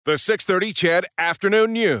The 6:30 CHED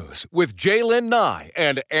Afternoon News with Jaylen Nye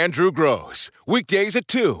and Andrew Gross. Weekdays at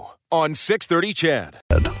 2 on 6:30 CHED.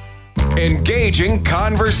 Engaging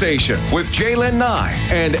conversation with Jaylen Nye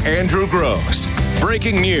and Andrew Gross.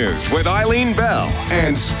 Breaking news with Eileen Bell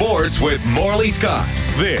and sports with Morley Scott.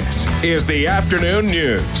 This is the Afternoon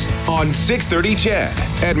News on 6:30 CHED,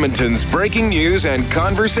 Edmonton's breaking news and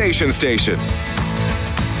conversation station.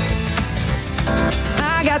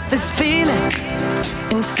 I got this feeling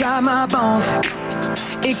inside my bones.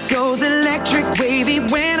 It goes electric wavy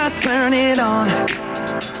when I turn it on.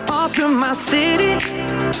 All through my city,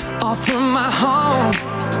 all through my home.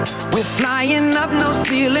 We're flying up no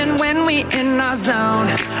ceiling when we in our zone.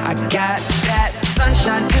 I got that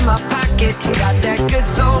sunshine in my pocket, got that good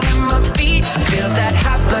soul in my feet. Feel that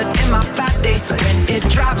hot blood in my body when it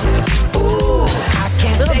drops. Ooh, I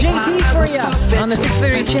can't Little take my JT eyes for you off it. on the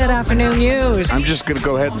 6:30 CHED Afternoon News. I'm just going to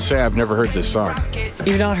go ahead and say I've never heard this song.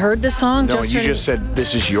 You've not heard this song? No, you just said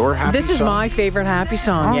this is your happy This is song? my favorite happy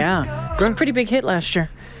song, Oh, yeah. It was a pretty big hit last year.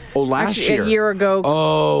 Oh, last Actually, year? a year ago.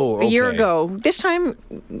 Oh, okay. A year ago. This time,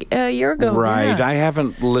 a year ago. Right. Yeah. I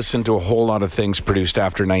haven't listened to a whole lot of things produced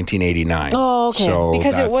after 1989. Oh, okay. So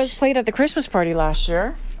because it that's- was played at the Christmas party last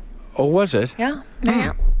year. Oh, was it? Yeah.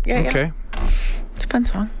 Yeah. Okay. It's a fun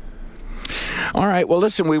song. All right. Well,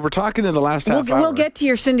 listen, we were talking in the last half hour. We'll get to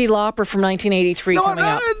your Cyndi Lauper from 1983 coming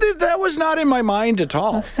up. That was not in my mind at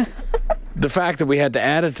all. The fact that we had to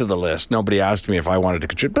add it to the list, nobody asked me if I wanted to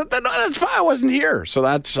contribute. But that's fine. I wasn't here. So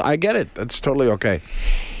I get it. That's totally okay.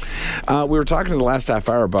 We were talking in the last half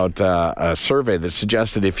hour about a survey that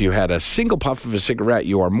suggested if you had a single puff of a cigarette,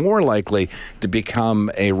 you are more likely to become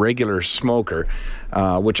a regular smoker,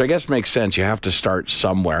 which I guess makes sense. You have to start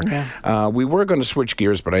somewhere. Yeah. We were going to switch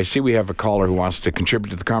gears, but I see we have a caller who wants to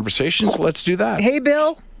contribute to the conversation, so let's do that. Hey,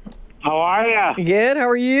 Bill. How are you? Good. How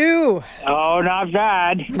are you? Oh, not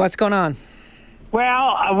bad. What's going on?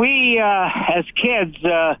 Well, we, as kids,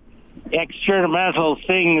 experimental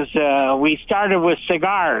things, we started with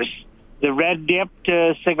cigars, the red-dipped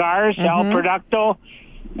cigars, El Producto,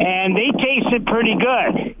 and they tasted pretty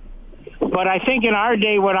good. But I think in our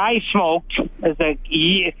day when I smoked as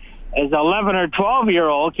 11 or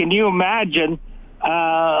 12-year-old, can you imagine,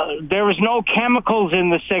 there was no chemicals in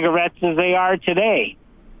the cigarettes as they are today.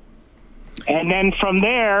 And then from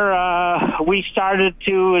there, we started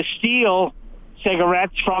to steal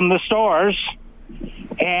cigarettes from the stores.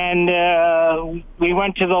 And we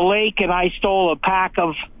went to the lake, and I stole a pack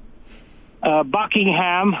of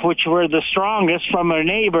Buckingham, which were the strongest, from a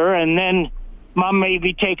neighbor. And then Mom made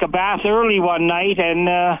me take a bath early one night,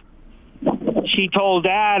 and she told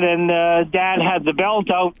Dad, and Dad had the belt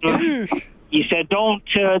out. He said, don't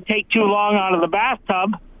take too long out of the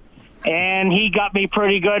bathtub. And he got me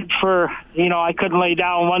pretty good for, I couldn't lay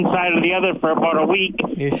down one side or the other for about a week.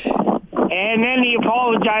 And then he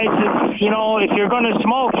apologized. If you're going to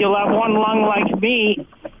smoke, you'll have one lung like me.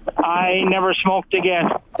 I never smoked again.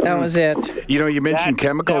 That was it. You mentioned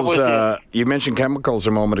chemicals. that was You mentioned chemicals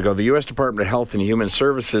a moment ago. The U.S. Department of Health and Human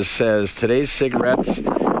Services says today's cigarettes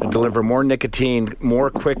deliver more nicotine more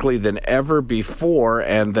quickly than ever before,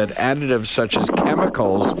 and that additives such as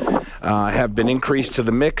chemicals have been increased to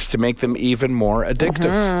the mix to make them even more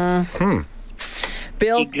addictive.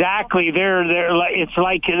 Bill? Exactly. It's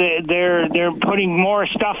like they're putting more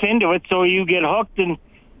stuff into it, so you get hooked, and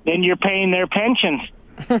then you're paying their pensions.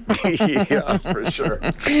 Yeah, for sure.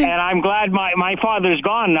 And I'm glad my father's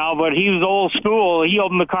gone now, but he was old school. He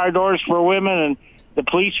opened the car doors for women, and the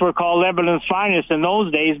police were called Lebanon's finest in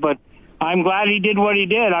those days. But I'm glad he did what he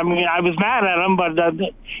did. I mean, I was mad at him, but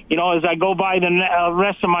as I go by the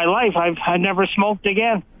rest of my life, I've never smoked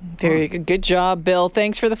again. Very good. Good job, Bill.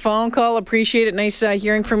 Thanks for the phone call. Appreciate it. Nice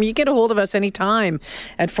hearing from you. Get a hold of us anytime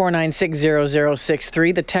at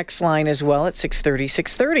 496-0063. The text line as well at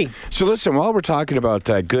 630-630. So listen, while we're talking about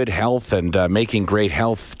good health and making great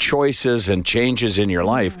health choices and changes in your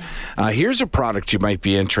life, here's a product you might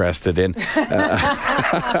be interested in. There's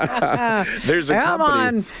a Come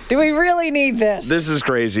company. on. Do we really need this? This is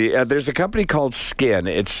crazy. There's a company called Skin.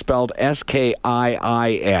 It's spelled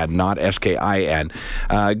S-K-I-I-N, not S-K-I-N.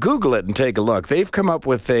 Google it and take a look. They've come up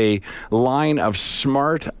with a line of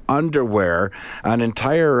smart underwear, an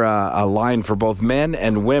entire line for both men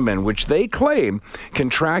and women, which they claim can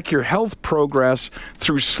track your health progress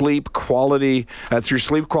through sleep quality,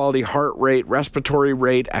 heart rate, respiratory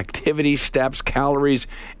rate, activity, steps, calories,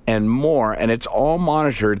 and more, and it's all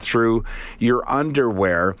monitored through your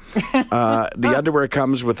underwear. The underwear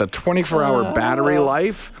comes with a 24-hour battery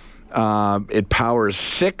life, It powers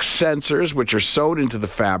 6 sensors, which are sewed into the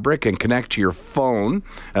fabric and connect to your phone,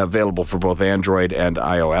 available for both Android and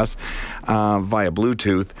iOS, via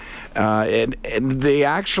Bluetooth. And they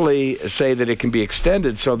actually say that it can be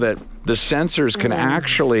extended so that the sensors can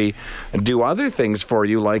actually do other things for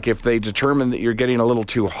you, like if they determine that you're getting a little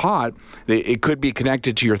too hot, it could be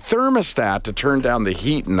connected to your thermostat to turn down the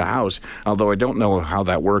heat in the house, although I don't know how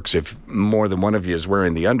that works if more than one of you is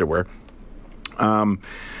wearing the underwear.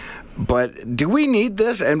 But do we need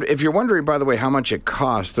this? And if you're wondering, by the way, how much it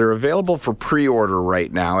costs, they're available for pre-order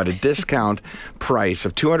right now at a discount price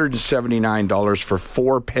of $279 for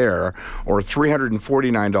 4 pair or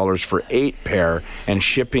 $349 for 8 pair, and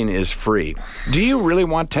shipping is free. Do you really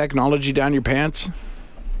want technology down your pants?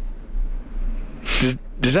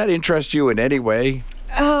 Does that interest you in any way?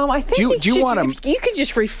 I think do you want you could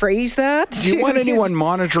just rephrase that. Do you want anyone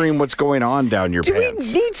monitoring what's going on down your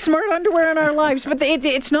pants? We need smart underwear in our lives, but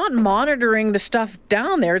it's not monitoring the stuff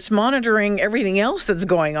down there. It's monitoring everything else that's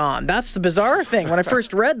going on. That's the bizarre thing. When I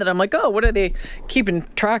first read that, I'm like, oh, what are they keeping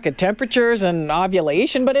track of temperatures and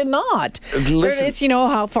ovulation? But it's not. Listen, it's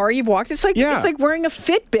how far you've walked. It's like wearing a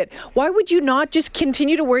Fitbit. Why would you not just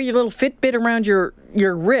continue to wear your little Fitbit around your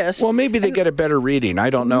wrist? Well, maybe they get a better reading. I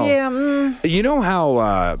don't know. Yeah. You know how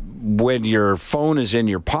when your phone is in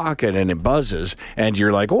your pocket and it buzzes and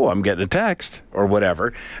you're like, oh, I'm getting a text or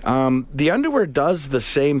whatever, the underwear does the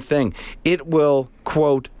same thing. It will,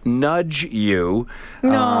 quote, nudge you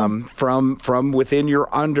from within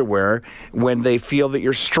your underwear when they feel that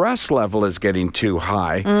your stress level is getting too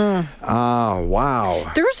high. Oh,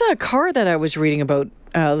 wow. There's a car that I was reading about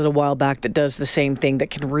a little while back that does the same thing, that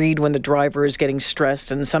can read when the driver is getting stressed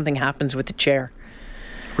and something happens with the chair.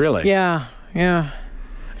 Really? Yeah.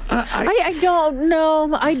 I don't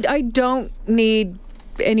know. I don't need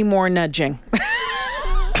any more nudging.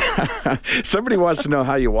 Somebody wants to know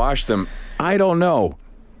how you wash them. I don't know.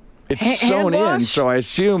 It's sewn in, so I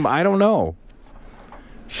assume, I don't know.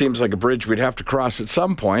 Seems like a bridge we'd have to cross at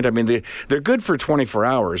some point. I mean, they're good for 24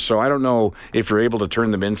 hours, so I don't know if you're able to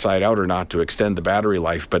turn them inside out or not to extend the battery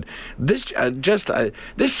life. But this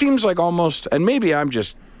this seems like almost, and maybe I'm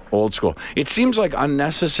just old school, it seems like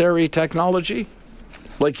unnecessary technology.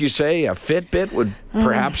 Like you say, a Fitbit would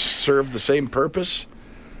perhaps serve the same purpose.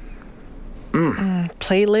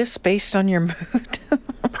 Playlists based on your mood.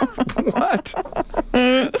 What?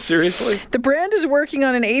 Seriously? The brand is working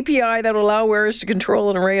on an API that will allow wearers to control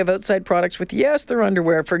an array of outside products with, their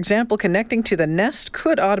underwear. For example, connecting to the Nest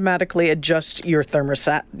could automatically adjust your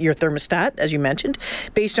thermostat, as you mentioned,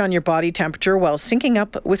 based on your body temperature, while syncing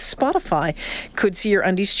up with Spotify. Could see your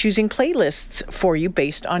undies choosing playlists for you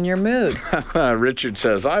based on your mood. Richard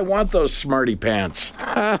says, I want those smarty pants.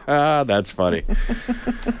 That's funny.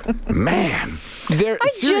 Man.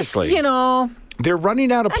 Seriously. They're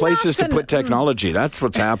running out of places to put technology. That's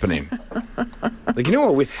what's happening. Like,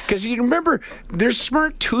 because you remember, there's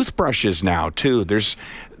smart toothbrushes now, too. There's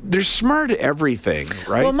smart everything,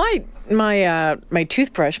 right? Well, my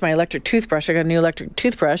toothbrush, my electric toothbrush, I got a new electric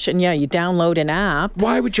toothbrush, and you download an app.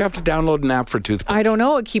 Why would you have to download an app for toothbrush? I don't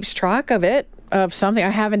know. It keeps track of it, of something. I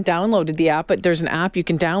haven't downloaded the app, but there's an app you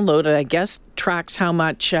can download, and I guess tracks how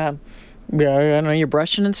much... I don't know, you're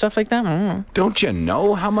brushing and stuff like that? I don't know. Don't you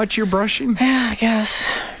know how much you're brushing? Yeah, I guess.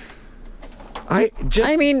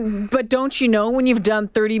 But don't you know when you've done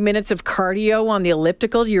 30 minutes of cardio on the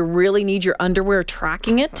elliptical, you really need your underwear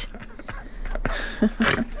tracking it?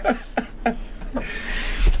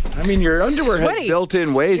 Your underwear has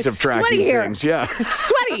built-in ways of tracking things. Yeah. It's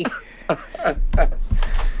sweaty.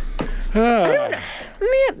 What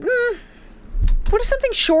if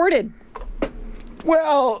something shorted?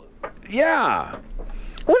 Well... yeah.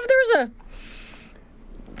 What if there's a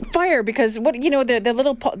fire? Because the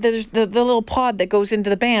little pod that goes into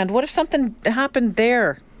the band. What if something happened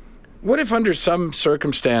there? What if under some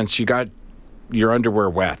circumstance you got your underwear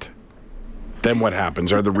wet? Then what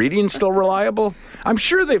happens? Are the readings still reliable? I'm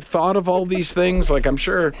sure they've thought of all these things. Like, I'm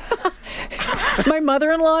sure. My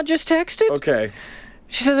mother-in-law just texted. Okay.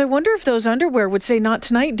 She says, I wonder if those underwear would say, not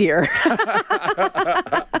tonight, dear.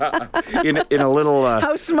 in a little...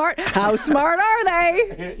 How smart are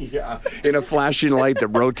they? Yeah, in a flashing light that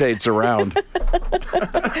rotates around.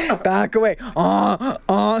 Back away.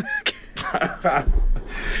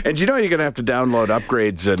 And you're going to have to download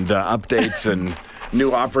upgrades and updates and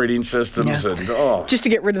new operating systems and... just to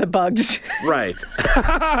get rid of the bugs. Right.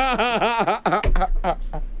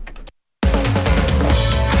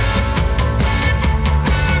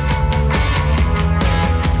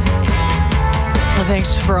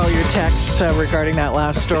 Thanks for all your texts regarding that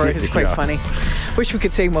last story. It's quite funny. Wish we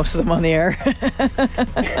could say most of them on the air.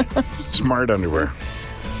 Smart underwear.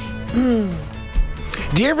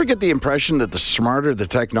 Do you ever get the impression that the smarter the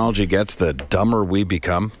technology gets, the dumber we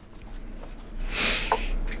become?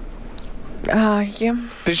 Yeah.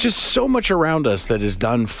 There's just so much around us that is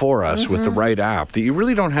done for us with the right app that you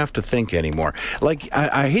really don't have to think anymore. Like,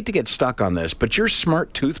 I hate to get stuck on this, but your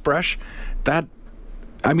smart toothbrush,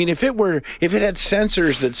 I mean, if it had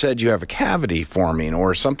sensors that said you have a cavity forming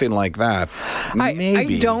or something like that,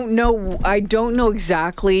 maybe. I don't know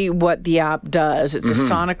exactly what the app does. It's a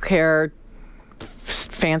Sonicare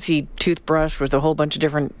fancy toothbrush with a whole bunch of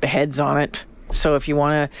different heads on it. So if you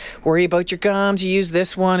want to worry about your gums, you use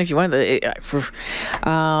this one. If you want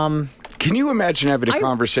can you imagine having a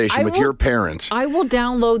conversation with your parents? I will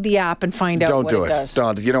download the app and find out what it does.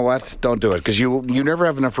 Don't do it. You know what? Don't do it, because you never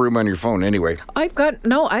have enough room on your phone anyway. I've got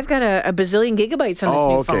a bazillion gigabytes on this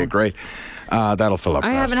new phone. Okay, great. That'll fill up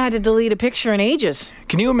fast. I haven't had to delete a picture in ages.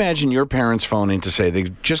 Can you imagine your parents phoning to say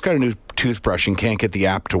they just got a new toothbrush and can't get the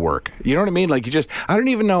app to work? You know what I mean? Like, I don't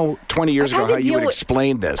even know 20 years ago how you would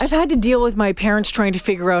explain this. I've had to deal with my parents trying to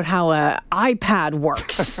figure out how an iPad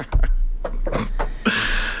works.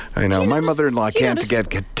 I know. My mother-in-law can't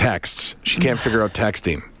get texts. She can't figure out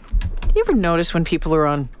texting. You ever notice when people are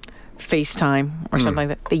on FaceTime or something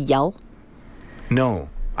like that, they yell? No.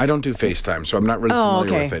 I don't do FaceTime, so I'm not really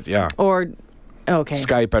familiar with it. Yeah. Okay.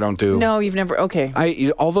 Skype, I don't do. No, you've never.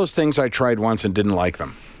 Okay. All those things I tried once and didn't like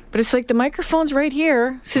them. But it's like the microphone's right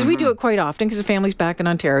here. Because we do it quite often because the family's back in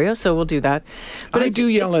Ontario, so we'll do that. But I do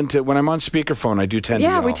yell when I'm on speakerphone. I do tend to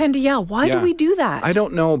yell. Yeah, we tend to yell. Why do we do that? I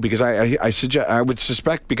don't know, because I would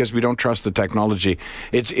suspect because we don't trust the technology.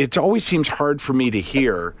 It always seems hard for me to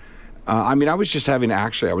hear. I mean, I was on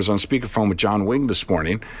speakerphone with John Wing this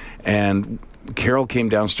morning, and Carol came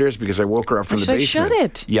downstairs because I woke her up from the basement. Shut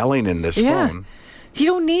it. Yelling in this phone. You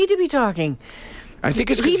don't need to be talking. I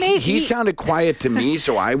think it's because he sounded quiet to me,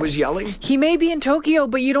 so I was yelling. He may be in Tokyo,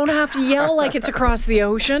 but you don't have to yell like it's across the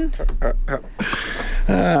ocean. What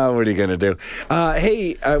are you going to do?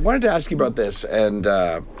 Hey, I wanted to ask you about this, and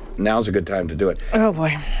now's a good time to do it. Oh,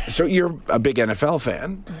 boy. So you're a big NFL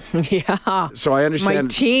fan. Yeah. So I understand. My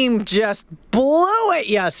team just blew it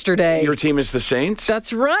yesterday. Your team is the Saints?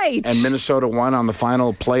 That's right. And Minnesota won on the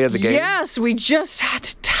final play of the game? Yes, we just had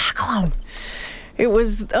to tackle them. It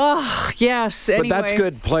was, yes. Anyway. But that's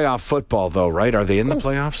good playoff football, though, right? Are they in the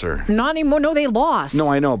playoffs or not anymore? No, they lost. No,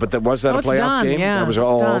 I know, but was that a playoff game? Yeah, that was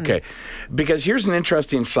done. Okay. Because here's an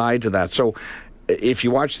interesting side to that. So, if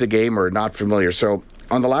you watch the game or are not familiar, so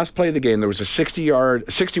on the last play of the game, there was a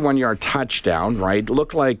 61-yard touchdown. Right,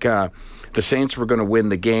 looked like the Saints were going to win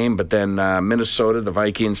the game, but then Minnesota, the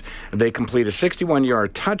Vikings, they complete a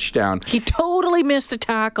 61-yard touchdown. He totally missed a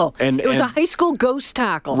tackle. It was a high school ghost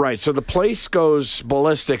tackle. Right, so the place goes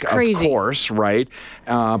ballistic, Crazy. Of course, right?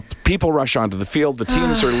 People rush onto the field. The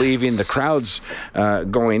teams are leaving. The crowd's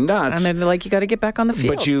going nuts. And then they're like, you got to get back on the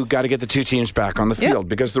field. But you got to get the two teams back on the field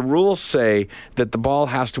because the rules say that the ball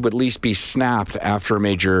has to at least be snapped after a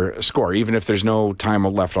major score, even if there's no time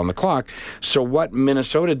left on the clock. So what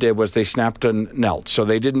Minnesota did was they snapped and knelt. So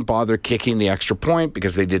they didn't bother kicking the extra point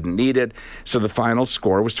because they didn't need it. So the final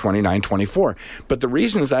score was 29-24. But the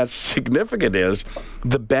reason that's significant is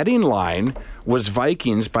the betting line was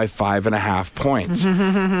Vikings by 5.5 points.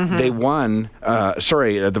 They won,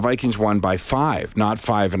 the Vikings won by 5, not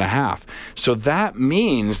 5.5. So that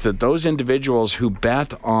means that those individuals who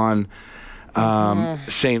bet on not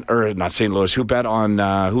St. Louis, who bet on,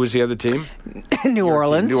 who was the other team? New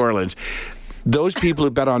Orleans. New Orleans. Those people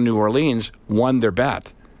who bet on New Orleans won their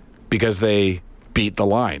bet because they beat the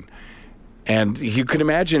line. And you can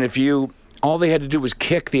imagine all they had to do was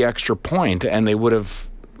kick the extra point and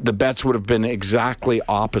the bets would have been exactly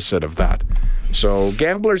opposite of that. So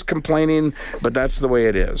gamblers complaining, but that's the way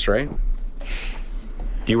it is, right?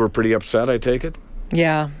 You were pretty upset, I take it?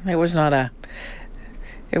 Yeah, it was not a...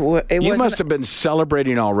 You must have been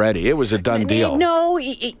celebrating already. It was a done deal. No,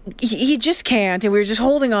 you just can't. And we were just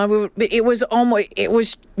holding on. It was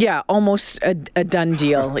almost a done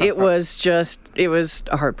deal. It was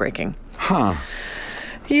heartbreaking. Huh.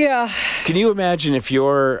 Yeah. Can you imagine if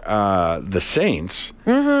you're the Saints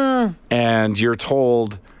and you're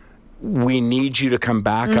told, we need you to come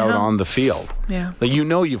back out on the field. Yeah. Like,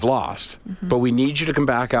 you've lost, but we need you to come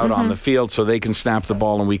back out on the field so they can snap the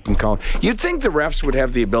ball and we can call. You'd think the refs would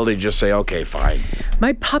have the ability to just say, okay, fine.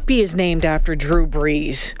 My puppy is named after Drew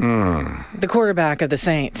Brees, the quarterback of the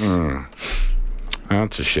Saints.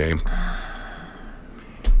 That's a shame.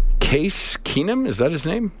 Case Keenum, is that his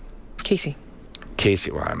name? Casey.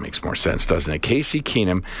 Well, that makes more sense, doesn't it? Casey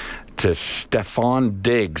Keenum to Stephon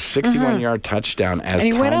Diggs, 61-yard touchdown as And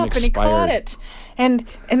he time went up expired. and he caught it. And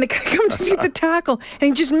the guy comes to get the tackle, and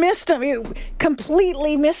he just missed him. He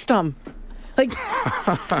completely missed him. Like,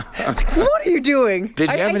 it's like, what are you doing?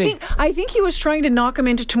 Did you have any? I think he was trying to knock him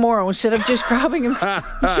into tomorrow instead of just grabbing him,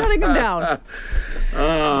 shutting him down.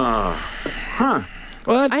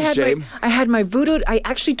 Well, that's a shame. I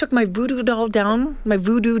actually took my voodoo doll down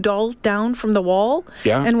from the wall.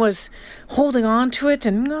 Yeah. And was holding on to it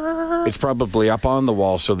and It's probably up on the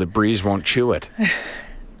wall so the breeze won't chew it.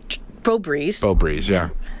 Beau Breeze. Beau Breeze, yeah.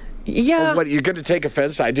 Yeah. Oh, what, you're going to take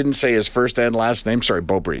offense? I didn't say his first and last name. Sorry,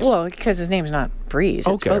 Beau Breeze. Well, because his name's not Breeze. It's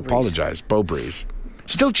okay, Beau I Breeze. apologize. Beau Breeze.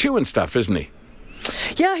 Still chewing stuff, isn't he?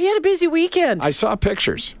 Yeah, he had a busy weekend. I saw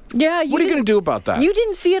pictures. Yeah. What are you going to do about that? You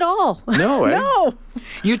didn't see it all. No, eh? No.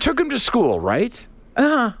 You took him to school, right?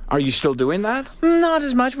 Uh-huh. Are you still doing that? Not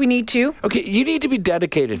as much. We need to. Okay, you need to be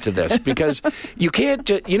dedicated to this because you can't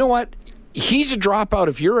you know what? He's a dropout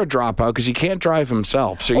if you're a dropout because he can't drive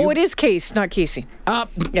himself. So it is Case, not Casey.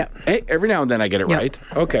 Yeah. Hey, every now and then I get it Yeah. right.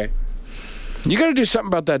 Okay. You got to do something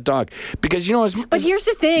about that dog because, you know, But here's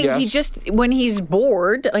the thing. Yes. He just, when he's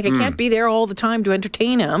bored, like I can't be there all the time to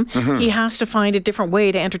entertain him. He has to find a different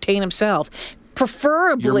way to entertain himself.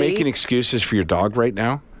 Preferably. You're making excuses for your dog right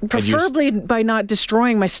now? Preferably by not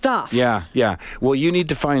destroying my stuff. Yeah. Well, you need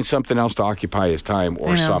to find something else to occupy his time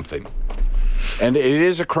or I know. something. And it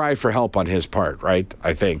is a cry for help on his part, right?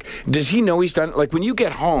 I think. Does he know he's done? Like when you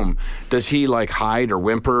get home, does he like hide or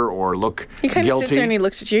whimper or look He kind of guilty? sits there and he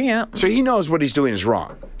looks at you, yeah. So he knows what he's doing is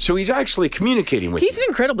wrong. So he's actually communicating with He's you. an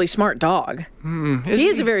incredibly smart dog. He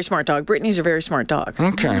is a very smart dog. Brittany's a very smart dog.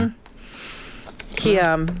 Okay. He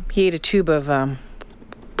ate a tube of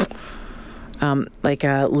like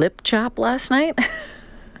a lip chap last night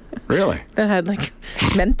Really? that had like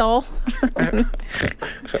menthol.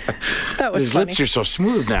 That was His funny. lips are so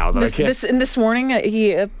smooth now that I can't. This morning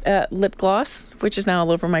he lip gloss, which is now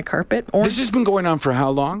all over my carpet. This has been going on for how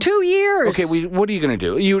long? 2 years. Okay, what are you going to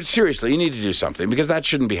do? You seriously, you need to do something because that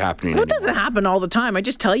shouldn't be happening Well, it anymore. doesn't happen all the time. I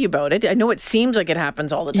just tell you about it. I know it seems like it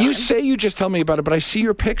happens all the time. You say you just tell me about it, but I see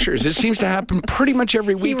your pictures. It seems to happen pretty much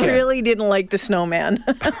every He weekend. really didn't like the snowman.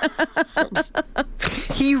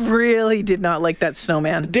 He really did not like that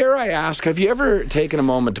snowman. Dare I ask, have you ever taken a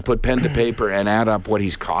moment to put pen to paper and add up what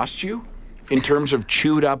he's cost you in terms of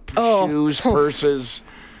chewed up shoes, purses,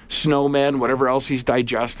 snowmen, whatever else he's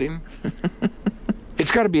digesting?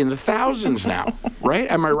 It's got to be in the thousands now, right?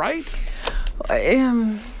 Am I right?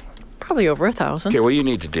 Probably over 1,000. Okay, well, you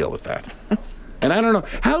need to deal with that. And I don't know,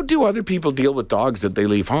 how do other people deal with dogs that they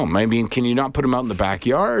leave home? I mean, can you not put them out in the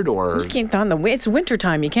backyard or... You can't it's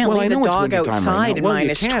wintertime. You can't Well, I leave the know it's dog wintertime right now. outside in Well, you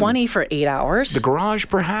minus can. 20 for 8 hours. the garage,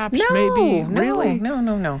 perhaps, no, maybe? no, Really?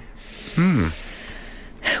 No.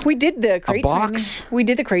 We did the crate box? training. We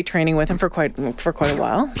did the crate training with him for quite a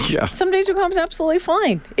while. Yeah. Some days he comes absolutely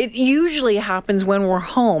fine. It usually happens when we're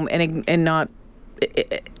home and not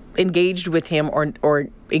engaged with him or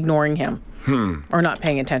ignoring him or not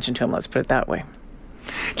paying attention to him. Let's put it that way.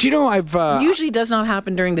 Do you know, I've... Usually does not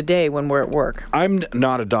happen during the day when we're at work. I'm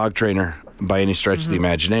not a dog trainer by any stretch of the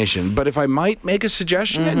imagination, but if I might make a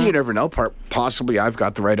suggestion, and you never know, possibly I've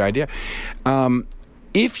got the right idea.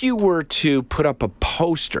 If you were to put up a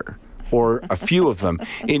poster or a few of them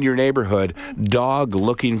in your neighborhood, dog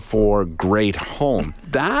looking for great home,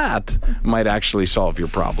 that might actually solve your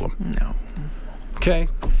problem. No. Okay.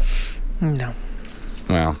 No.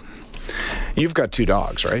 Well, you've got 2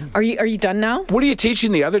 dogs, right? Are you done now? What are you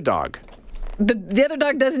teaching the other dog? The other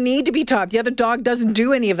dog doesn't need to be taught. The other dog doesn't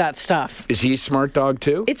do any of that stuff. Is he a smart dog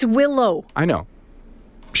too? It's Willow. I know.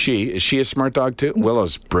 Is she a smart dog too?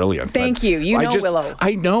 Willow's brilliant. Thank you. You know Willow.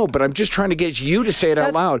 I know, but I'm just trying to get you to say it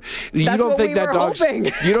out loud. You that's don't what think we that were dog's hoping.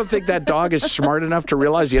 you don't think that dog is smart enough to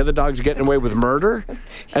realize the other dog's getting away with murder?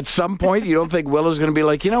 At some point, you don't think Willow's going to be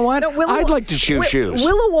like, you know what? No, Willow, I'd like to chew shoes.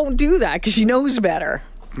 Willow won't do that because she knows better.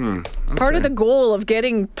 Okay. Part of the goal of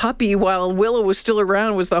getting Puppy while Willow was still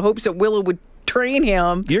around was the hopes that Willow would train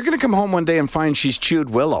him. You're going to come home one day and find she's chewed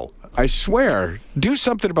Willow. I swear. Do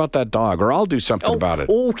something about that dog, or I'll do something about it.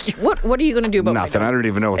 Okay. What are you going to do about Nothing. my dog? I don't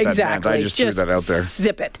even know what Exactly. that meant. I just threw that out there.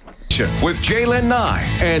 Zip it. With Jaylen Nye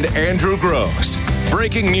and Andrew Gross.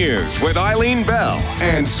 Breaking news with Eileen Bell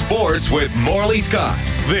and sports with Morley Scott.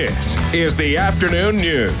 This is the Afternoon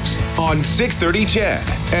News on 630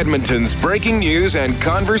 CHED, Edmonton's breaking news and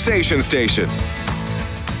conversation station.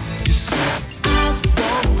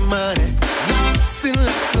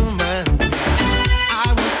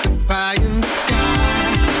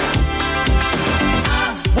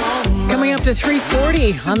 Coming up to to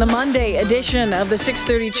 3:40 on the Monday edition of the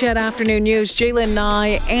 6:30 CHED Afternoon News. Jaylyn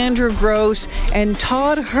Nye, Andrew Gross, and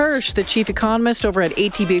Todd Hirsch, the chief economist over at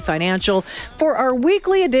ATB Financial, for our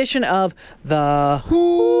weekly edition of The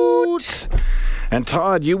Hoot. And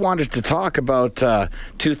Todd, you wanted to talk about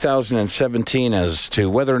 2017 as to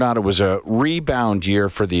whether or not it was a rebound year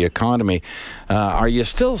for the economy. Are you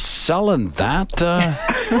still selling that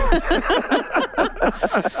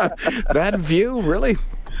that view, really?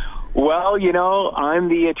 Well, I'm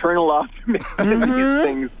the eternal optimist in these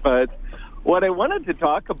things, but what I wanted to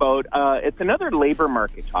talk about, it's another labor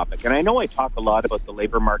market topic. And I know I talk a lot about the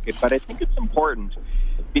labor market, but I think it's important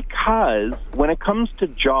because when it comes to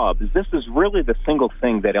jobs, this is really the single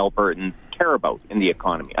thing that Albertans care about in the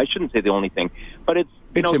economy. I shouldn't say the only thing, but it's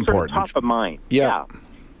important. Sort of top of mind. Yeah.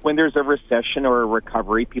 When there's a recession or a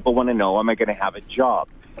recovery, people want to know, am I going to have a job?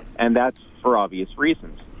 And that's for obvious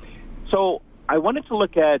reasons. So I wanted to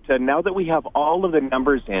look at, now that we have all of the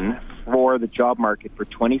numbers in for the job market for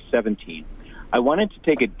 2017, I wanted to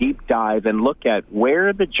take a deep dive and look at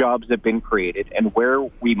where the jobs have been created and where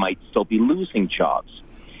we might still be losing jobs.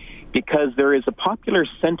 Because there is a popular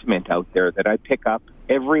sentiment out there that I pick up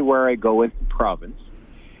everywhere I go in the province.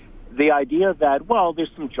 The idea that, well,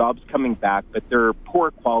 there's some jobs coming back, but they're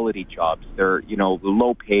poor quality jobs. They're,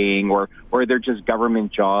 low paying or they're just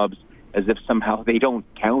government jobs, as if somehow they don't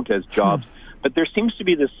count as jobs. But there seems to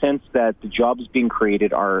be the sense that the jobs being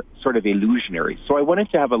created are sort of illusionary. So I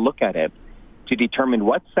wanted to have a look at it to determine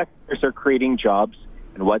what sectors are creating jobs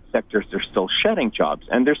and what sectors are still shedding jobs.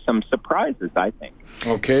 And there's some surprises, I think.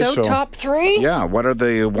 Okay, so top three? Yeah, what are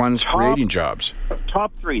the ones creating jobs?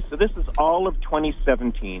 Top three. So this is all of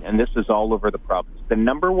 2017, and this is all over the province. The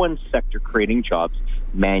number one sector creating jobs,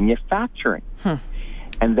 manufacturing.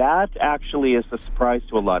 And that actually is a surprise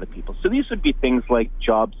to a lot of people. So these would be things like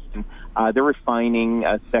jobs in the refining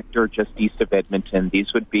sector just east of Edmonton.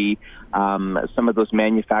 These would be some of those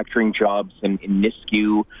manufacturing jobs in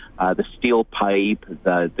Nisku, the steel pipe,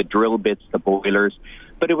 the drill bits, the boilers.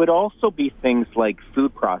 But it would also be things like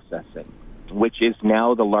food processing, which is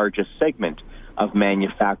now the largest segment of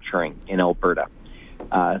manufacturing in Alberta.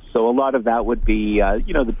 So a lot of that would be,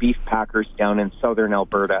 the beef packers down in southern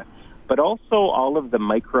Alberta, but also all of the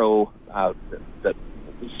the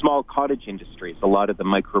small cottage industries, a lot of the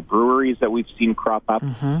microbreweries that we've seen crop up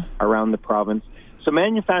around the province. So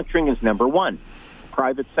manufacturing is number one,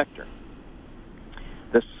 private sector.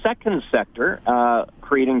 The second sector,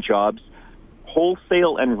 creating jobs,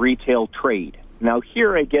 wholesale and retail trade. Now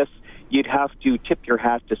here, I guess you'd have to tip your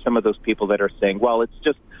hat to some of those people that are saying, well, it's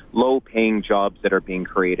just low-paying jobs that are being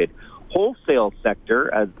created. Wholesale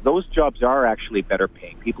sector, those jobs are actually better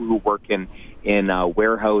paying. People who work in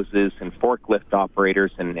warehouses and forklift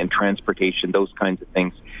operators and transportation, those kinds of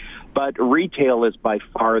things. But retail is by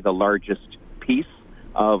far the largest piece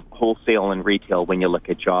of wholesale and retail when you look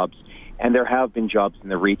at jobs. And there have been jobs in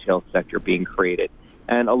the retail sector being created.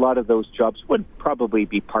 And a lot of those jobs would probably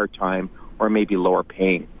be part-time or maybe lower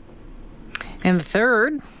paying. And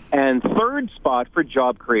third spot for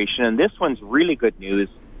job creation, and this one's really good news,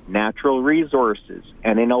 natural resources.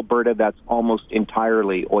 And in Alberta, that's almost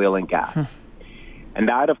entirely oil and gas. And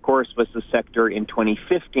that, of course, was the sector in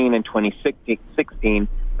 2015 and 2016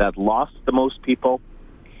 that lost the most people.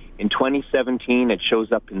 In 2017, it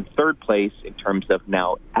shows up in third place in terms of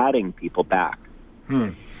now adding people back.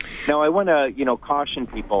 Now, I want to, caution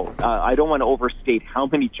people. I don't want to overstate how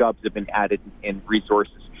many jobs have been added in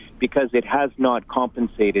resources because it has not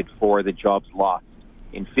compensated for the jobs lost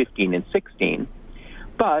in 15 and 16.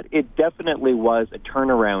 But it definitely was a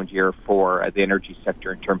turnaround year for the energy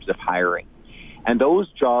sector in terms of hiring. And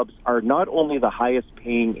those jobs are not only the highest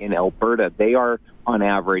paying in Alberta, they are, on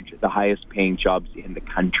average, the highest paying jobs in the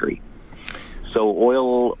country. So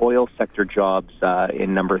oil sector jobs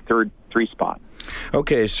in number three spot.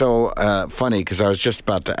 Okay, so funny, because I was just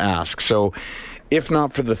about to ask. So if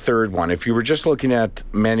not for the third one, if you were just looking at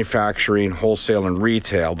manufacturing, wholesale, and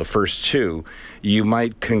retail, the first two, you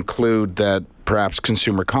might conclude that perhaps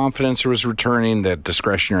consumer confidence was returning, that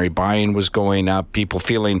discretionary buying was going up, people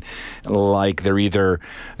feeling like they're either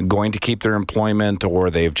going to keep their employment or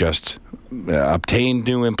they've just obtained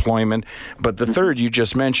new employment. But the third you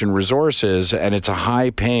just mentioned, resources, and it's a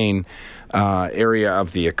high-paying area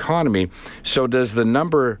of the economy. So does the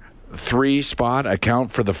number 3 spot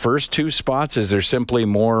account for the first 2 spots? Is there simply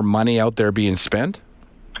more money out there being spent?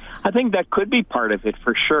 I think that could be part of it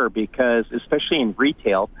for sure, because especially in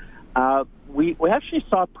retail, we actually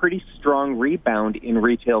saw a pretty strong rebound in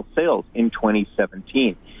retail sales in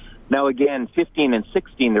 2017. Now, again, 15 and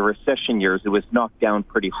 16, the recession years, it was knocked down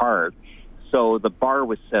pretty hard. So the bar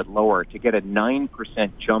was set lower to get a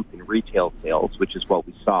 9% jump in retail sales, which is what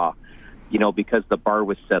we saw, because the bar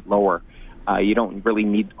was set lower. You don't really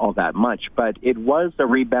need all that much, but it was a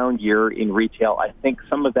rebound year in retail. I think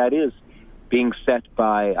some of that is being set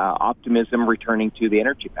by optimism returning to the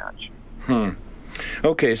energy patch.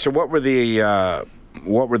 Okay, so what were the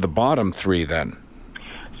bottom three then?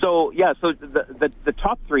 So the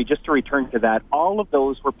top three, just to return to that, all of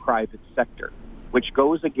those were private sector, which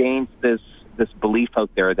goes against this belief out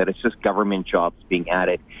there that it's just government jobs being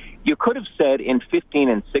added. You could have said in 15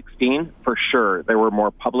 and 16, for sure, there were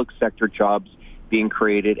more public sector jobs being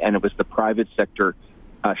created, and it was the private sector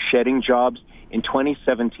shedding jobs. In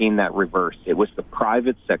 2017, that reversed. It was the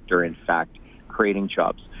private sector, in fact, creating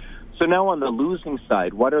jobs. So now on the losing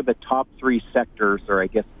side, what are the top three sectors, or I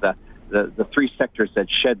guess the three sectors that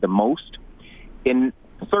shed the most? In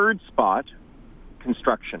third spot,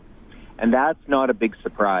 construction. And that's not a big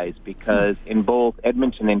surprise because in both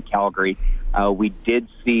Edmonton and Calgary, we did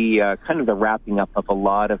see kind of the wrapping up of a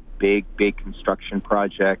lot of big construction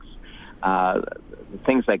projects,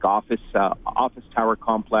 things like office tower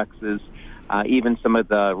complexes, even some of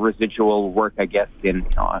the residual work, I guess,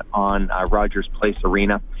 on Rogers Place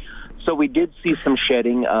Arena. So we did see some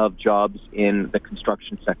shedding of jobs in the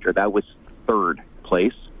construction sector. That was third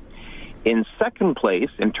place. In second place,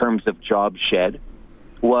 in terms of job shed,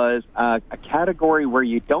 was a category where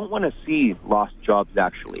you don't want to see lost jobs,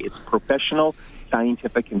 actually. It's professional,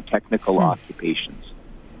 scientific, and technical occupations.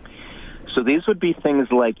 So these would be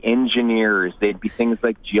things like engineers. They'd be things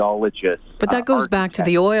like geologists. But that goes back to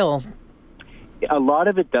the oil. A lot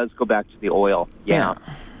of it does go back to the oil, yeah.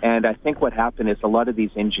 And I think what happened is a lot of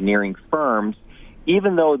these engineering firms,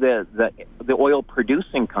 even though the oil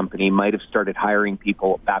producing company might have started hiring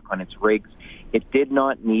people back on its rigs, it did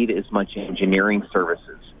not need as much engineering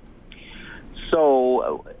services.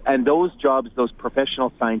 So, and those jobs, those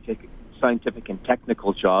professional scientific and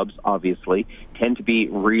technical jobs, obviously, tend to be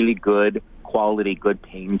really good quality, good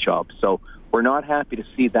paying jobs. So we're not happy to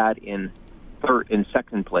see that in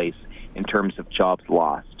second place in terms of jobs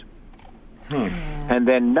lost. And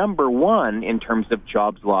then number one in terms of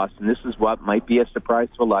jobs lost, and this is what might be a surprise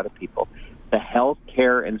to a lot of people, the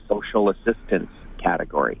healthcare and social assistance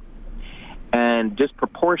category. And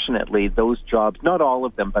disproportionately, those jobs, not all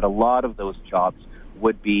of them, but a lot of those jobs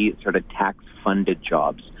would be sort of tax-funded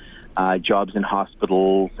jobs, jobs in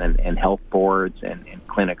hospitals and health boards and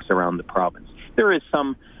clinics around the province. There is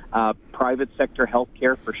some private sector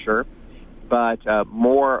healthcare for sure, but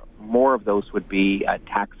more of those would be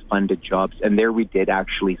tax-funded jobs. And there we did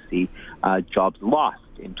actually see jobs lost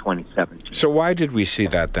in 2017. So why did we see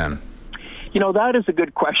that then? That is a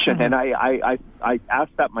good question, and I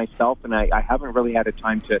asked that myself, and I haven't really had a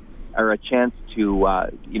chance to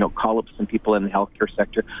call up some people in the healthcare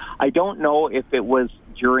sector. I don't know if it was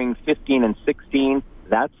during 15 and 16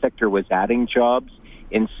 that sector was adding jobs.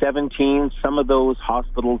 In 17, some of those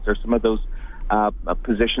hospitals or some of those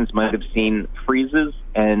positions might have seen freezes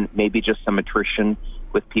and maybe just some attrition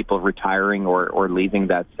with people retiring or leaving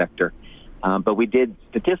that sector. But we did,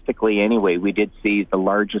 statistically anyway, we did see the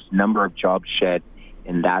largest number of jobs shed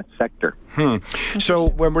in that sector. So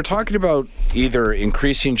when we're talking about either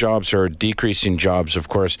increasing jobs or decreasing jobs, of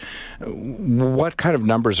course, what kind of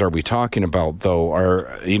numbers are we talking about, though?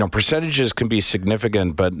 Percentages can be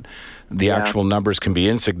significant, but the actual numbers can be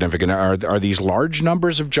insignificant. Are these large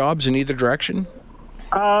numbers of jobs in either direction?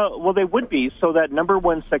 Well, they would be. So that number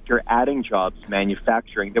one sector adding jobs,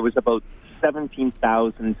 manufacturing, there was about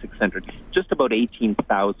 17,600, just about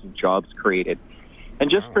 18,000 jobs created. And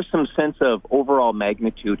just for some sense of overall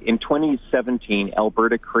magnitude, in 2017,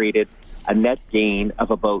 Alberta created a net gain of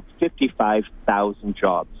about 55,000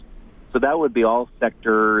 jobs. So that would be all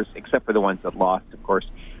sectors, except for the ones that lost, of course.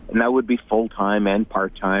 And that would be full-time and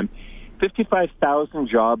part-time. 55,000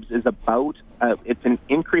 jobs is about, it's an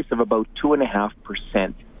increase of about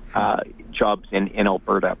 2.5% jobs in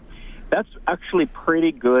Alberta. That's actually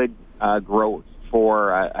pretty good growth for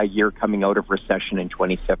a year coming out of recession in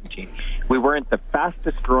 2017. We weren't the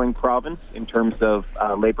fastest growing province in terms of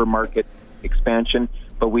labor market expansion,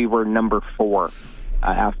 but we were number 4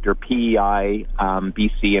 after PEI,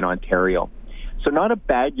 BC, and Ontario. So not a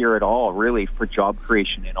bad year at all, really, for job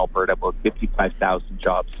creation in Alberta, about 55,000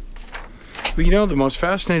 jobs. Well, the most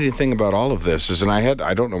fascinating thing about all of this is, and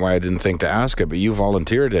I don't know why I didn't think to ask it, but you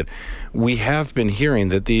volunteered it. We have been hearing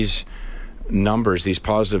that these numbers, these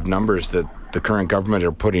positive numbers that the current government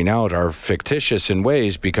are putting out are fictitious in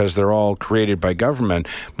ways because they're all created by government,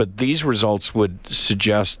 but these results would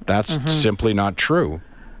suggest that's simply not true.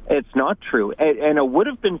 It's not true. And it would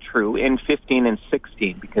have been true in 15 and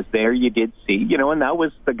 16 because there you did see, and that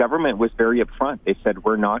was, the government was very upfront. They said,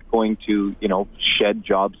 we're not going to, shed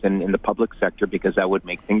jobs in the public sector because that would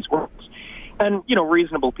make things worse. And,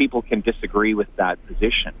 reasonable people can disagree with that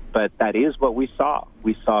position, but that is what we saw.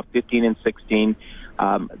 We saw 15 and 16,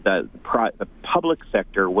 the public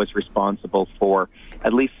sector was responsible for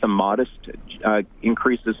at least some modest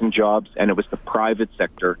increases in jobs, and it was the private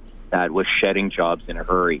sector that was shedding jobs in a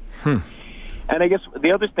hurry. And I guess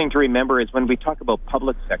the other thing to remember is when we talk about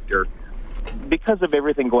public sector, because of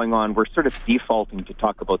everything going on, we're sort of defaulting to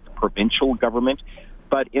talk about the provincial government.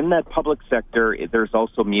 But in that public sector, there's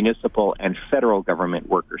also municipal and federal government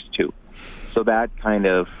workers, too. So that kind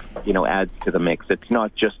of, adds to the mix. It's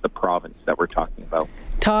not just the province that we're talking about.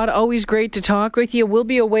 Todd, always great to talk with you. We'll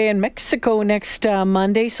be away in Mexico next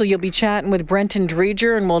Monday, so you'll be chatting with Brenton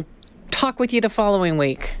Dreger, and we'll talk with you the following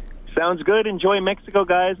week. Sounds good. Enjoy Mexico,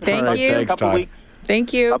 guys. Thank you. Thanks, Todd. Weeks.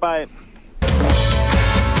 Thank you. Bye-bye.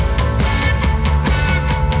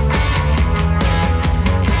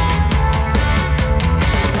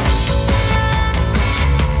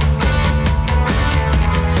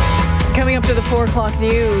 Coming up to the 4 o'clock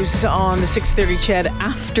news on the 6:30 CHED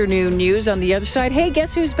Afternoon News. On the other side, hey,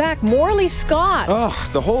 guess who's back? Morley Scott. Oh,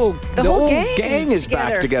 the whole gang is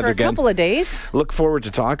back together for a again. couple of days. Look forward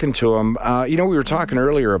to talking to him. We were talking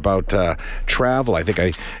earlier about travel. I think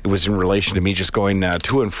it was in relation to me just going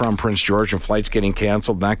to and from Prince George and flights getting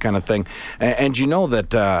canceled and that kind of thing. And you know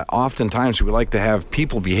that oftentimes we like to have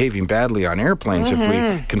people behaving badly on airplanes if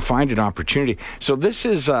we can find an opportunity. So this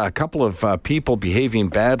is a couple of people behaving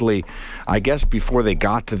badly, I guess, before they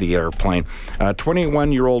got to the airplane.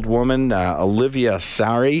 21-year-old woman, Olivia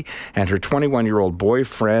Sari, and her 21-year-old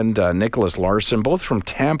boyfriend, Nicholas Larson, both from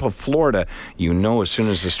Tampa, Florida. As soon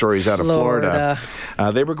as the story's out of Florida.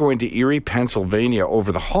 They were going to Erie, Pennsylvania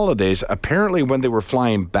over the holidays. Apparently, when they were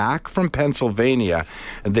flying back from Pennsylvania,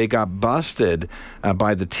 they got busted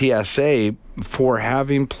by the TSA for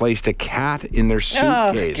having placed a cat in their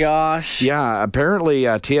suitcase. Oh, gosh. Yeah, apparently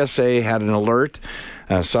TSA had an alert.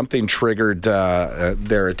 Something triggered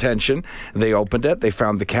their attention. They opened it. They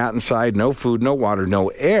found the cat inside. No food, no water, no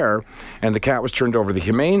air. And the cat was turned over to the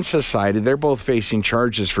Humane Society. They're both facing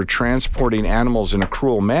charges for transporting animals in a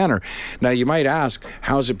cruel manner. Now, you might ask,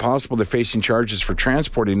 how is it possible they're facing charges for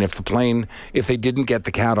transporting if they didn't get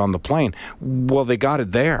the cat on the plane? Well, they got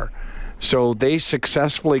it there. So they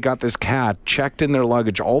successfully got this cat, checked in their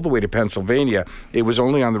luggage all the way to Pennsylvania. It was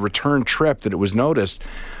only on the return trip that it was noticed.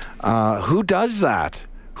 Who does that?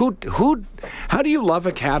 How do you love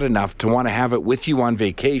a cat enough to want to have it with you on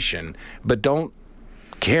vacation, but don't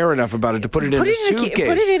care enough about it to put it in a suitcase?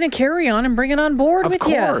 Put it in a carry-on and bring it on board with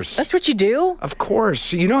you. Of course. That's what you do. Of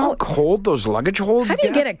course. You know how cold those luggage holds get? How do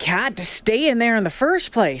you get a cat to stay in there in the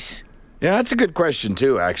first place? Yeah, that's a good question,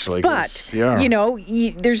 too, actually. But,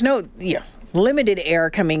 there's no limited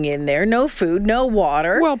air coming in there, no food, no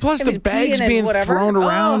water. Well, plus the bags being thrown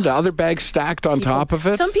around, other bags stacked on top of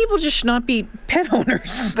it. Some people just should not be pet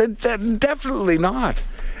owners. Definitely not.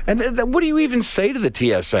 And what do you even say to the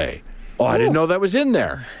TSA? Oh, I didn't know that was in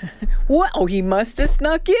there. Well, he must have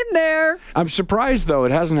snuck in there. I'm surprised, though.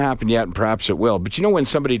 It hasn't happened yet, and perhaps it will. But when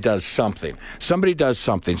somebody does something,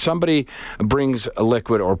 somebody brings a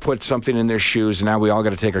liquid or puts something in their shoes, and now we all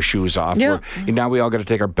got to take our shoes off. Yeah. Now we all got to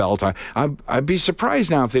take our belt off. I'd be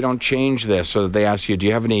surprised now if they don't change this. So they ask you, do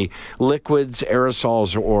you have any liquids,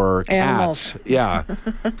 aerosols, or cats? Animals. Yeah.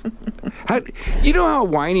 You know how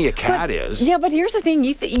whiny a cat is. Yeah, but here's the thing.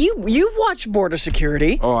 You've watched Border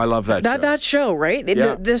Security. Oh, I love that show. That show, right?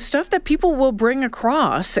 Yeah. The stuff that people will bring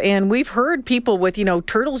across, and we've heard people with,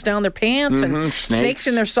 turtles down their pants and snakes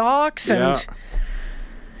in their socks. Yeah. And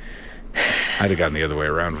I'd have gotten the other way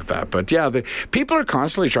around with that. But yeah, people are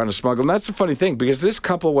constantly trying to smuggle. And that's the funny thing, because this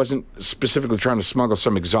couple wasn't specifically trying to smuggle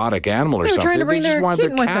some exotic animal or something. Trying to bring they just their wanted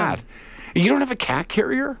kitten their with cat. them. You don't have a cat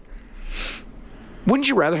carrier? Wouldn't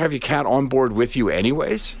you rather have your cat on board with you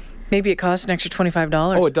anyways? Maybe it costs an extra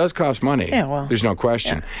 $25. Oh, it does cost money. Yeah, well. There's no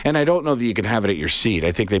question. Yeah. And I don't know that you can have it at your seat.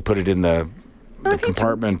 I think they put it in the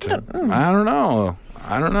compartment. I don't know.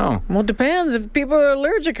 Well, it depends if people are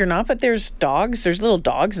allergic or not, but there's little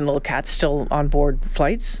dogs and little cats still on board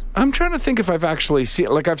flights. I'm trying to think if I've actually seen,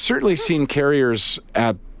 I've certainly seen carriers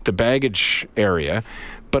at the baggage area,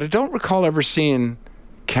 but I don't recall ever seeing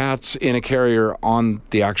cats in a carrier on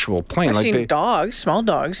the actual plane. I've seen dogs, small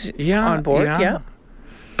dogs on board, yeah.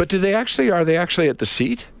 But are they actually at the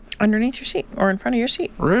seat? Underneath your seat or in front of your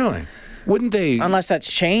seat. Really? Wouldn't they? Unless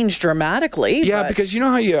that's changed dramatically. Yeah, because you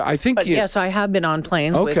know how yes, I have been on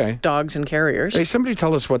planes with dogs and carriers. Hey, somebody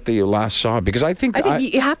tell us what they last saw, because I think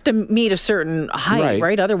you have to meet a certain height,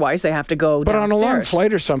 right? Otherwise, they have to go downstairs. But on a long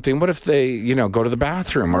flight or something, what if they, go to the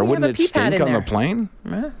bathroom? Or wouldn't it stink on the plane?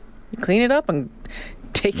 Yeah. You clean it up and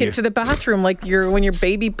take it to the bathroom like when your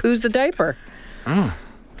baby poos the diaper. Oh.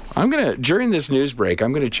 During this news break,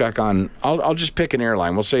 I'm going to check on, I'll just pick an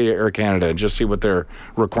airline. We'll say Air Canada and just see what their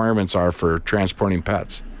requirements are for transporting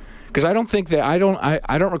pets. Because I don't think I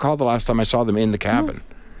don't recall the last time I saw them in the cabin.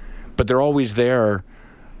 But they're always there.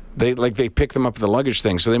 They pick them up at the luggage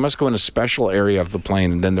thing. So they must go in a special area of the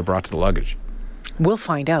plane and then they're brought to the luggage. We'll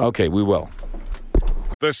find out. Okay, we will.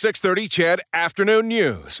 The 6:30 CHED Afternoon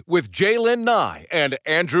News with Jaylen Nye and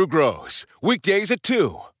Andrew Gross. Weekdays at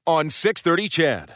 2 on 6:30 CHED.